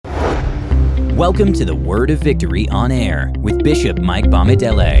Welcome to the Word of Victory on Air with Bishop Mike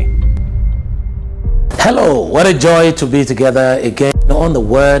Bamidele. Hello, what a joy to be together again on the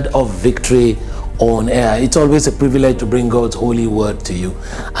Word of Victory on Air. It's always a privilege to bring God's holy word to you,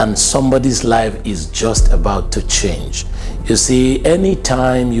 and somebody's life is just about to change. You see,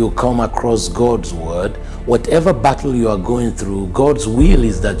 anytime you come across God's word, whatever battle you are going through, God's will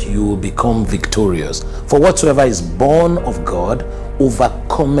is that you will become victorious. For whatsoever is born of God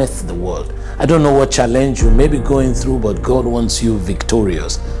overcometh the world. I don't know what challenge you may be going through, but God wants you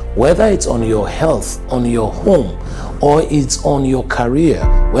victorious. Whether it's on your health, on your home, or it's on your career,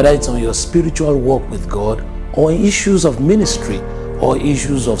 whether it's on your spiritual walk with God, or issues of ministry, or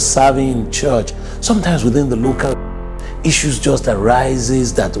issues of serving in church, sometimes within the local issues just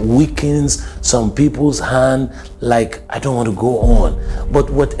arises that weakens some people's hand, like, I don't want to go on. But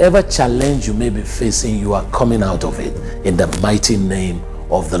whatever challenge you may be facing, you are coming out of it in the mighty name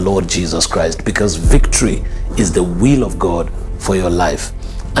of the Lord Jesus Christ, because victory is the will of God for your life.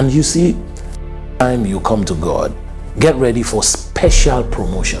 And you see, time you come to God, get ready for special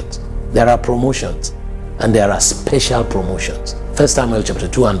promotions. There are promotions and there are special promotions. 1 Samuel chapter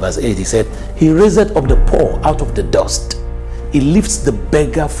 2 and verse 8, he said, He raiseth up the poor out of the dust. He lifts the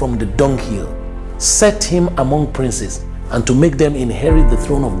beggar from the dunghill, set him among princes, and to make them inherit the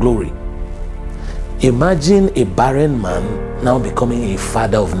throne of glory. Imagine a barren man now becoming a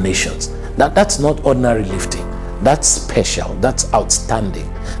father of nations. That's not ordinary lifting. That's special. That's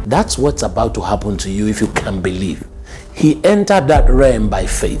outstanding. That's what's about to happen to you if you can believe. He entered that realm by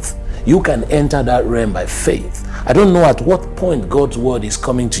faith. You can enter that realm by faith. I don't know at what point God's word is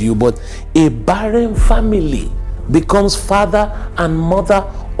coming to you, but a barren family becomes father and mother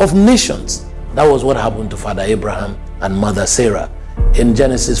of nations. That was what happened to Father Abraham and Mother Sarah. In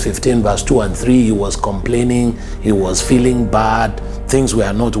Genesis 15 verse 2 and 3, he was complaining, he was feeling bad, things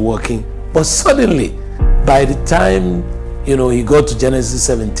were not working. But suddenly, by the time he got to Genesis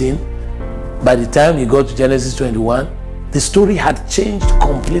 17, by the time he got to Genesis 21, the story had changed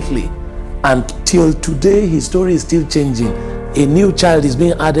completely. And till today, his story is still changing. A new child is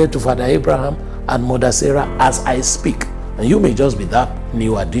being added to Father Abraham and Mother Sarah as I speak. And you may just be that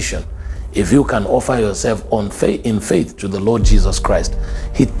new addition. If you can offer yourself in faith to the Lord Jesus Christ,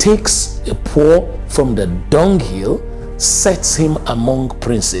 He takes a poor from the dunghill, sets him among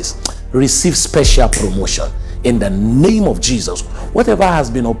princes, receive special promotion in the name of Jesus. Whatever has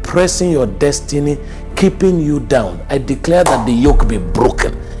been oppressing your destiny, keeping you down, I declare that the yoke be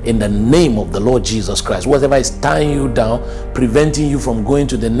broken in the name of the Lord Jesus Christ. Whatever is tying you down, preventing you from going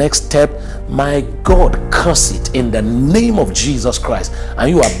to the next step, my God, curse it in the name of Jesus Christ. And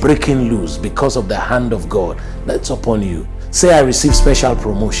you are breaking loose because of the hand of God that's upon you. Say, I receive special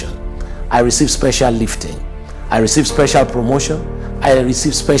promotion. I receive special lifting. I receive special promotion. I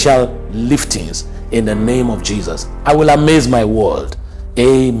receive special liftings in the name of Jesus. I will amaze my world.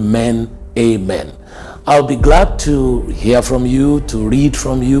 Amen. Amen. I'll be glad to hear from you, to read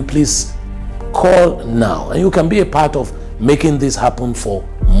from you. Please call now, and you can be a part of making this happen for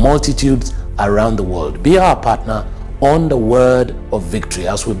multitudes around the world. Be our partner on the Word of Victory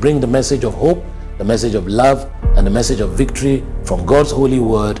as we bring the message of hope, the message of love, and the message of victory from God's holy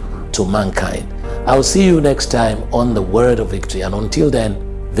word to mankind. I'll see you next time on the Word of Victory, and until then,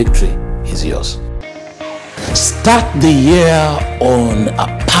 victory is yours. Start the year on a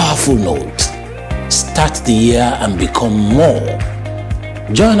powerful note. Start the year and become more.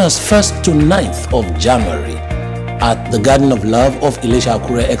 Join us 1st to 9th of January at the Garden of Love of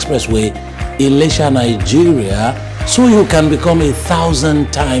Ilesha-Akure Expressway, Ilesha, Nigeria, so you can become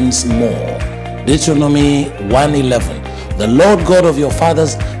 1,000 times more. Deuteronomy 1:11. The Lord God of your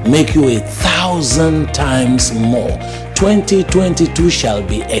fathers make you 1,000 times more. 2022 shall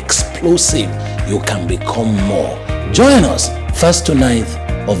be explosive. You can become more. Join us 1st to 9th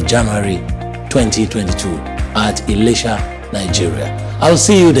of January 2022 at Ilesha, Nigeria. I'll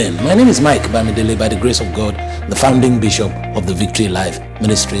see you then. My name is Mike Bamidele, by the grace of God, the founding bishop of the Victory Life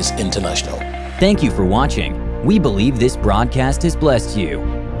Ministries International. Thank you for watching. We believe this broadcast has blessed you.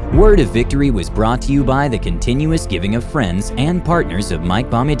 Word of Victory was brought to you by the continuous giving of friends and partners of Mike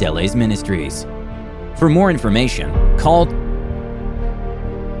Bamidele's ministries. For more information, call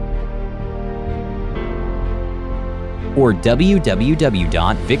or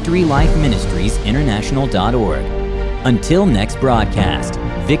www.victorylifeministriesinternational.org. Until next broadcast,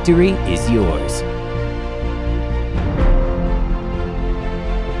 victory is yours.